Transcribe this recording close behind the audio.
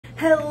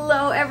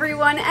Hello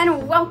everyone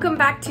and welcome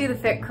back to The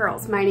Fit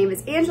Curls. My name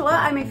is Angela,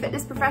 I'm a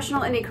fitness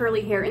professional and a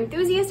curly hair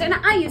enthusiast, and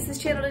I use this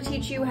channel to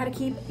teach you how to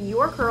keep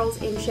your curls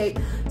in shape.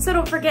 So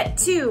don't forget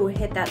to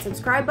hit that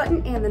subscribe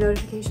button and the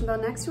notification bell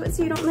next to it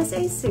so you don't miss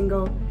a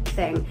single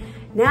thing.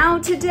 Now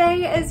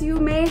today, as you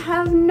may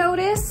have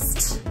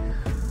noticed,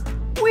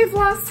 we've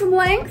lost some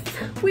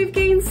length, we've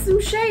gained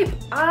some shape.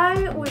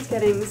 I was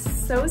getting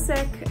so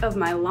sick of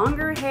my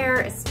longer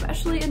hair,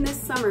 especially in this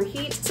summer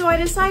heat, so I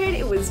decided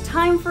it was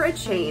time for a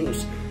change.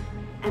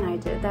 And I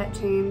did that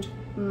change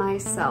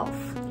myself.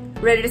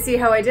 Ready to see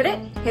how I did it?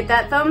 Hit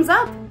that thumbs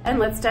up and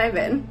let's dive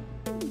in.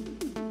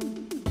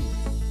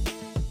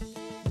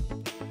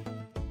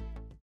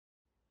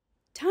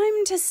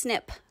 Time to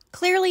snip.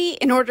 Clearly,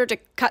 in order to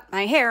cut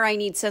my hair, I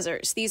need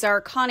scissors. These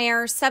are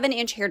Conair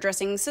 7-inch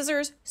hairdressing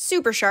scissors,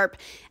 super sharp,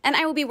 and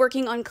I will be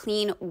working on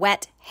clean,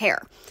 wet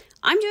hair.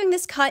 I'm doing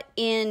this cut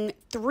in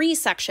 3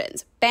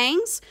 sections: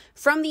 bangs,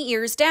 from the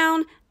ears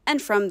down,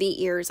 and from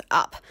the ears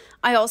up.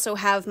 I also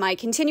have my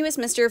continuous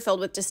mister filled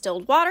with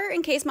distilled water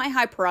in case my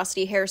high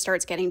porosity hair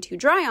starts getting too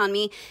dry on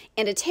me,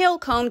 and a tail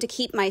comb to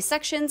keep my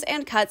sections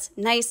and cuts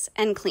nice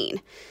and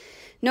clean.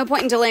 No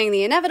point in delaying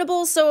the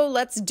inevitable, so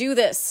let's do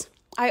this.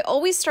 I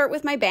always start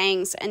with my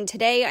bangs, and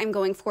today I'm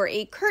going for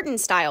a curtain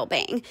style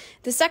bang.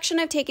 The section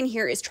I've taken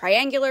here is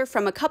triangular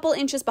from a couple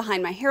inches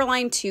behind my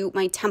hairline to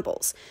my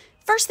temples.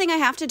 First thing I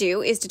have to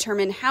do is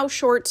determine how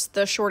short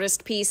the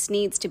shortest piece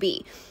needs to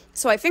be.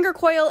 So I finger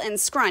coil and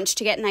scrunch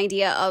to get an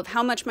idea of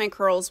how much my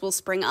curls will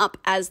spring up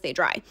as they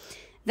dry.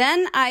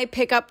 Then I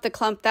pick up the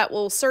clump that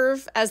will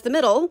serve as the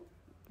middle,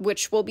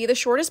 which will be the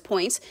shortest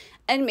point,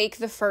 and make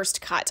the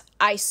first cut.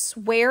 I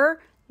swear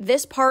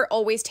this part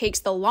always takes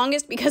the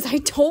longest because I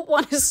don't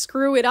want to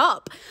screw it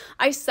up.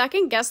 I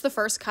second guess the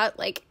first cut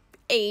like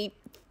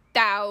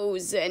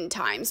 8,000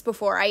 times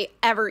before I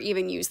ever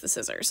even use the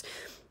scissors.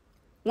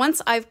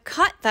 Once I've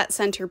cut that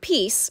center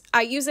piece,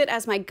 I use it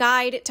as my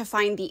guide to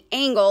find the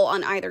angle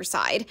on either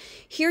side.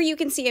 Here you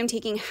can see I'm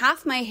taking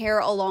half my hair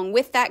along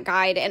with that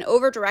guide and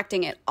over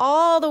directing it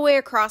all the way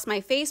across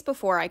my face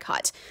before I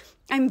cut.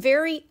 I'm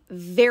very,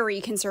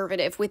 very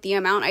conservative with the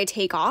amount I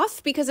take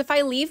off because if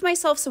I leave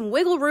myself some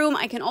wiggle room,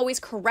 I can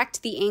always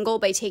correct the angle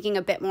by taking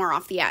a bit more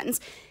off the ends.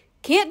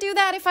 Can't do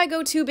that if I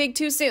go too big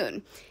too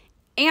soon.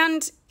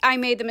 And I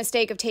made the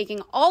mistake of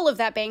taking all of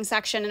that bang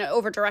section and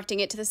over directing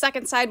it to the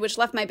second side, which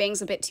left my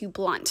bangs a bit too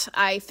blunt.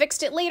 I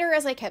fixed it later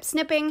as I kept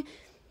snipping,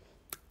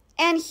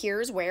 and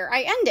here's where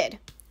I ended.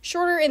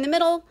 Shorter in the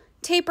middle,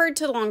 tapered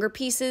to longer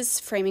pieces,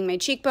 framing my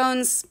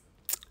cheekbones.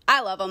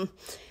 I love them.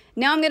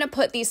 Now I'm going to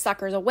put these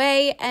suckers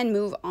away and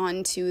move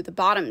on to the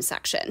bottom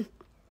section.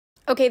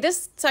 Okay,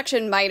 this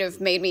section might have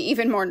made me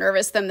even more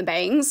nervous than the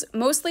bangs,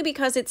 mostly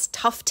because it's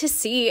tough to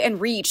see and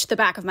reach the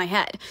back of my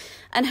head.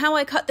 And how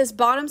I cut this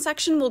bottom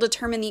section will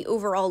determine the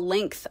overall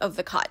length of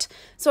the cut.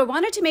 So I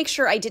wanted to make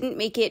sure I didn't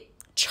make it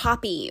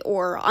choppy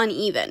or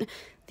uneven.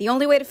 The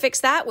only way to fix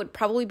that would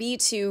probably be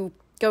to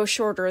go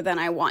shorter than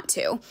I want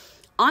to.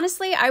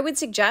 Honestly, I would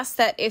suggest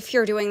that if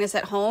you're doing this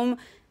at home,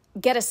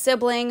 get a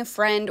sibling,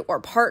 friend, or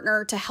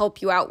partner to help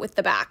you out with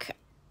the back.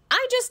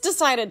 I just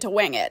decided to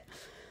wing it.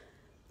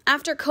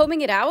 After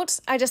combing it out,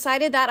 I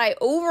decided that I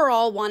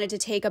overall wanted to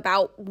take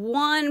about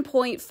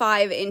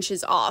 1.5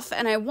 inches off,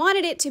 and I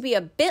wanted it to be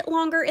a bit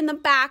longer in the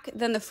back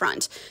than the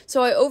front.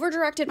 So I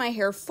over-directed my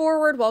hair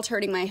forward while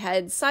turning my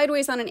head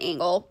sideways on an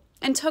angle,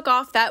 and took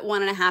off that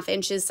 1.5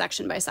 inches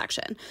section by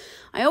section.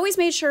 I always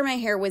made sure my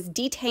hair was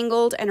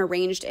detangled and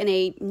arranged in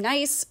a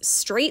nice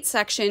straight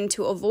section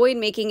to avoid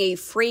making a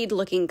frayed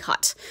looking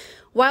cut.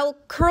 While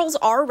curls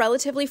are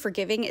relatively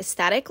forgiving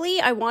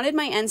aesthetically, I wanted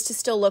my ends to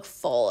still look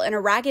full, and a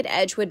ragged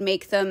edge would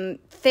make them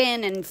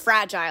thin and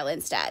fragile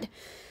instead.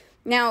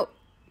 Now,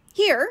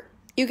 here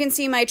you can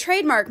see my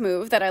trademark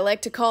move that I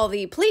like to call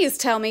the "please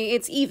tell me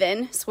it's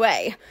even"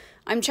 sway.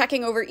 I'm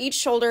checking over each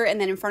shoulder and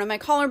then in front of my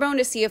collarbone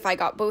to see if I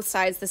got both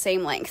sides the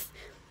same length.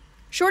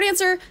 Short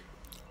answer,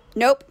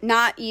 nope,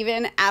 not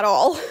even at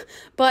all.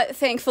 But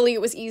thankfully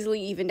it was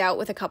easily evened out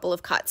with a couple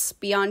of cuts.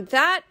 Beyond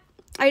that,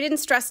 I didn't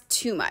stress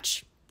too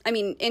much. I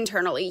mean,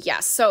 internally,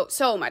 yes,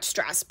 so much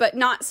stress, but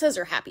not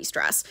scissor happy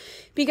stress,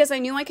 because I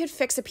knew I could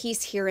fix a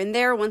piece here and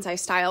there once I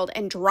styled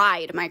and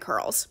dried my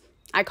curls.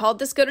 I called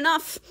this good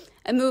enough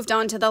and moved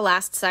on to the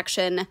last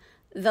section,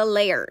 the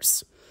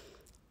layers.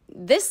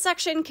 This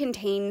section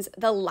contains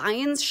the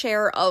lion's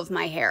share of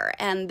my hair,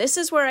 and this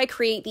is where I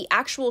create the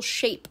actual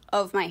shape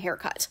of my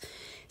haircut.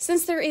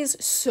 Since there is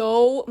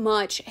so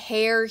much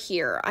hair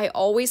here, I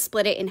always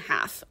split it in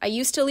half. I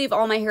used to leave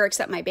all my hair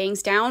except my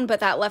bangs down, but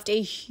that left a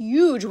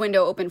huge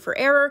window open for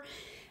error,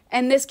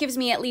 and this gives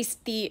me at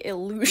least the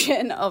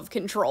illusion of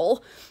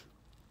control.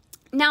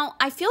 Now,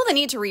 I feel the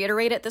need to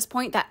reiterate at this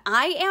point that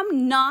I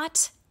am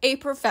not a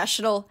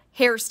professional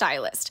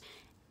hairstylist.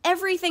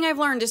 Everything I've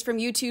learned is from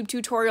YouTube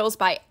tutorials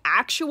by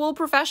actual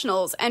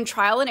professionals and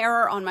trial and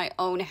error on my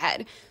own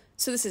head.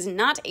 So this is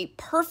not a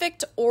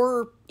perfect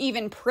or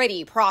even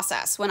pretty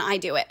process when I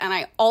do it, and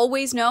I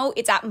always know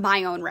it's at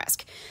my own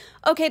risk.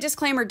 Okay,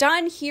 disclaimer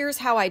done. Here's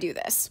how I do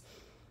this.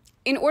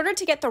 In order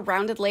to get the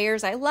rounded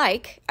layers I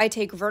like, I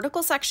take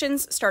vertical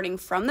sections starting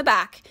from the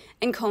back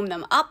and comb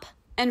them up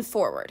and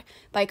forward.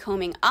 By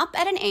combing up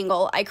at an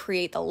angle, I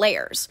create the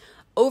layers.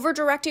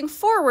 Over-directing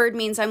forward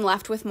means I'm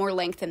left with more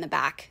length in the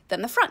back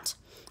than the front.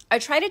 I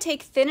try to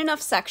take thin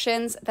enough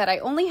sections that I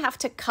only have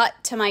to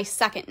cut to my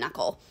second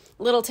knuckle.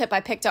 Little tip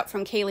I picked up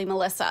from Kaylee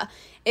Melissa.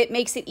 It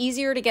makes it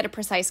easier to get a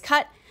precise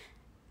cut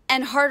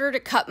and harder to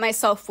cut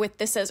myself with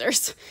the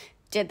scissors.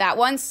 Did that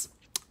once.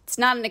 It's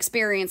not an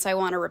experience I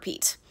want to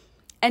repeat.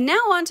 And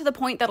now on to the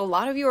point that a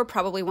lot of you are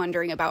probably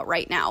wondering about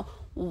right now.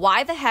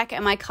 Why the heck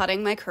am I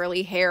cutting my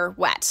curly hair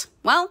wet?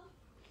 Well,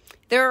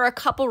 there are a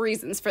couple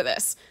reasons for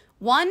this.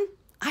 One,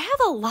 I have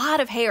a lot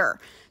of hair,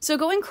 so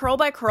going curl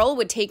by curl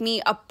would take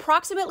me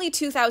approximately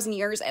 2,000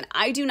 years, and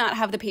I do not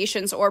have the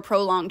patience or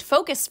prolonged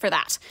focus for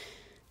that.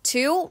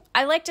 Two,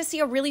 I like to see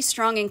a really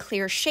strong and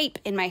clear shape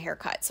in my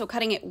haircut, so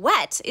cutting it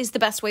wet is the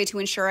best way to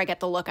ensure I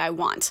get the look I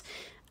want.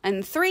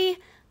 And three,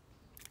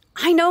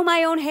 I know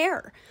my own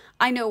hair.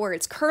 I know where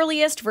it's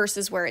curliest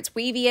versus where it's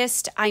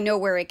waviest. I know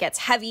where it gets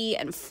heavy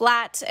and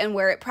flat and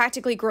where it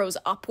practically grows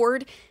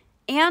upward.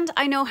 And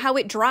I know how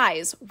it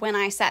dries when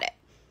I set it.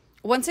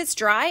 Once it's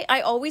dry,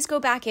 I always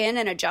go back in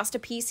and adjust a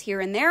piece here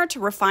and there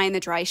to refine the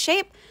dry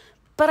shape,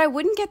 but I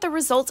wouldn't get the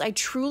results I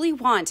truly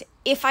want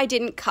if I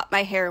didn't cut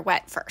my hair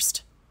wet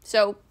first.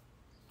 So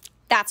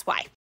that's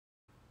why.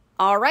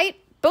 All right.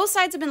 Both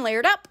sides have been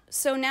layered up,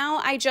 so now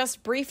I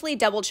just briefly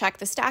double check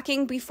the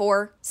stacking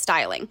before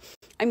styling.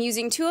 I'm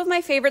using two of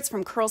my favorites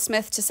from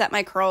Curlsmith to set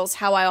my curls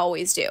how I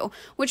always do,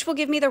 which will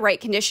give me the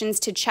right conditions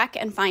to check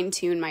and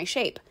fine-tune my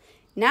shape.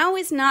 Now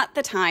is not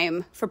the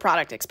time for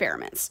product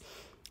experiments.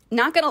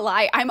 Not gonna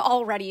lie, I'm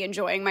already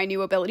enjoying my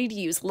new ability to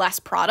use less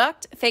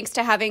product thanks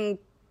to having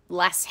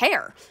less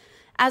hair.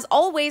 As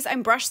always,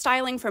 I'm brush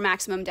styling for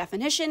maximum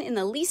definition in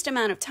the least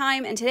amount of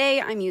time, and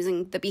today I'm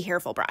using the Be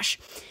Hairful brush.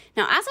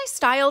 Now, as I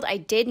styled, I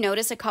did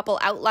notice a couple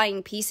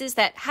outlying pieces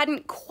that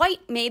hadn't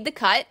quite made the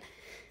cut.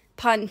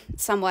 Pun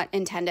somewhat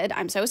intended,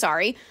 I'm so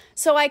sorry.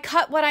 So I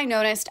cut what I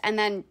noticed and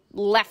then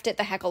left it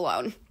the heck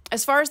alone.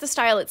 As far as the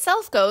style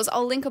itself goes,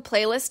 I'll link a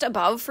playlist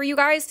above for you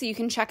guys so you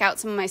can check out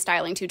some of my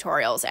styling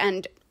tutorials,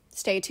 and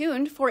stay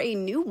tuned for a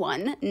new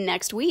one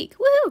next week.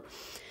 Woohoo!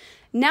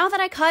 Now that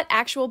I cut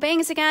actual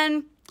bangs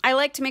again, I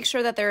like to make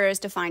sure that they're as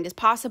defined as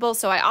possible,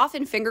 so I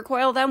often finger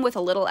coil them with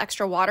a little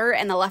extra water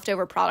and the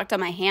leftover product on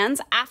my hands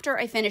after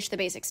I finish the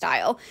basic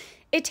style.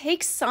 It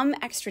takes some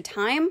extra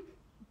time,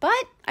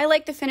 but I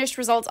like the finished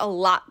results a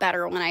lot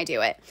better when I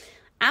do it.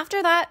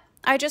 After that,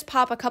 I just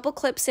pop a couple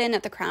clips in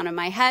at the crown of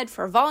my head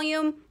for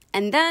volume,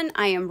 and then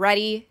I am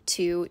ready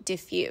to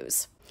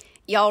diffuse.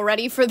 Y'all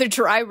ready for the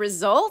dry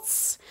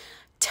results?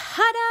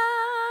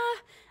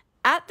 Ta-da!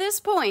 At this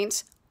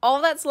point, all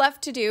that's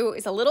left to do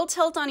is a little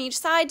tilt on each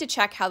side to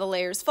check how the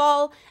layers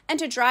fall and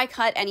to dry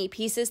cut any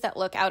pieces that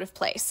look out of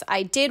place.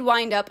 I did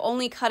wind up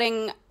only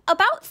cutting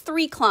about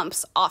 3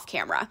 clumps off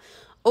camera.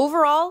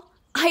 Overall,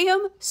 I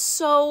am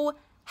so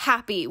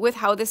happy with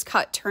how this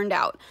cut turned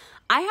out.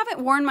 I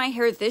haven't worn my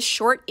hair this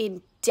short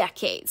in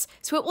decades,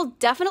 so it will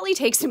definitely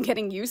take some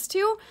getting used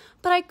to,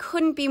 but I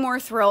couldn't be more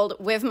thrilled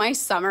with my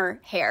summer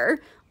hair.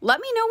 Let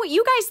me know what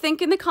you guys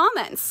think in the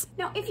comments.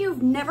 Now, if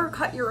you've never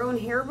cut your own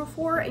hair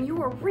before and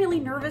you are really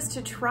nervous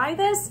to try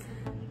this,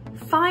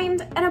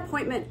 find an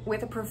appointment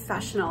with a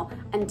professional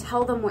and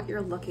tell them what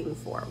you're looking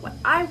for. What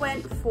I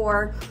went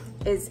for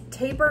is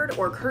tapered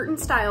or curtain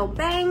style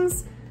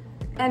bangs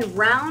and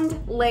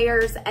round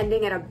layers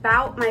ending at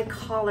about my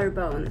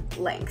collarbone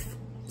length.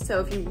 So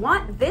if you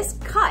want this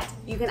cut,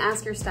 you can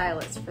ask your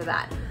stylist for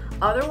that.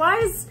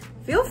 Otherwise,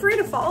 feel free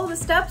to follow the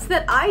steps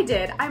that I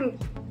did. I'm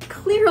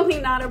clearly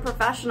not a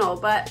professional,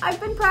 but I've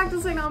been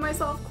practicing on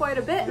myself quite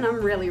a bit, and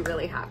I'm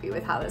really happy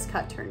with how this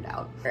cut turned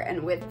out.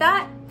 And with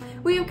that,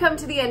 we have come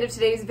to the end of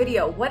today's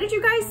video. What did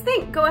you guys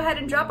think? Go ahead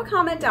and drop a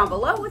comment down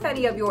below with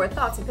any of your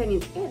thoughts,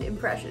 opinions, and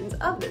impressions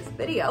of this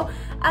video,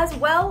 as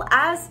well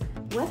as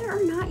whether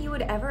or not you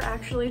would ever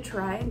actually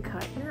try and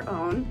cut your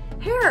own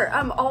hair.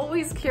 I'm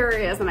always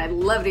curious, and I'd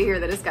love to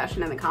hear the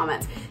discussion in the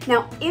comments.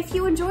 Now, if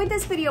you enjoyed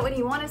this video and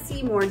you want to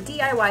see more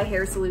DIY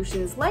hair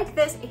solutions like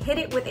this, hit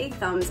it with a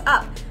thumbs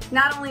up.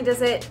 Not only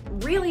does it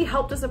really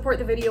help to support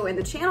the video and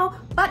the channel,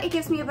 but it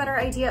gives me a better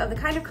idea of the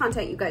kind of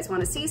content you guys want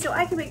to see so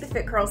I can make the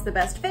Fit Curls the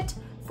best fit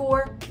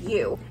for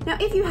you. Now,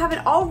 if you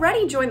haven't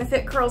already joined the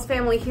Fit Curls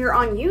family here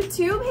on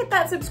YouTube, hit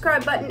that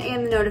subscribe button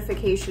and the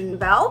notification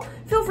bell.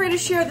 Feel free to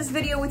share this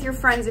video with your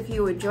friends if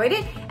you enjoyed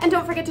it, and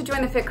don't forget to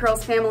join the Fit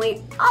Curls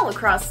family all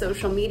across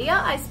social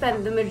media. I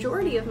spend the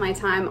majority of my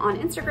time on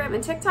Instagram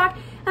and TikTok,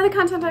 and the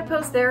content I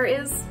post there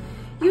is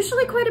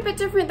usually quite a bit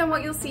different than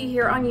what you'll see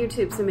here on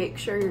YouTube, so make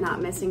sure you're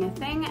not missing a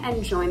thing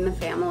and join the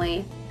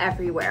family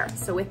everywhere.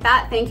 So with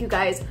that, thank you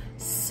guys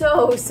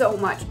so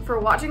much for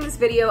watching this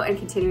video and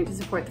continuing to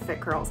support the Fit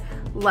Curls.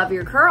 Love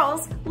your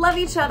curls, love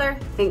each other,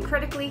 think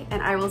critically,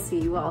 and I will see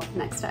you all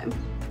next time.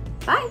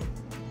 Bye.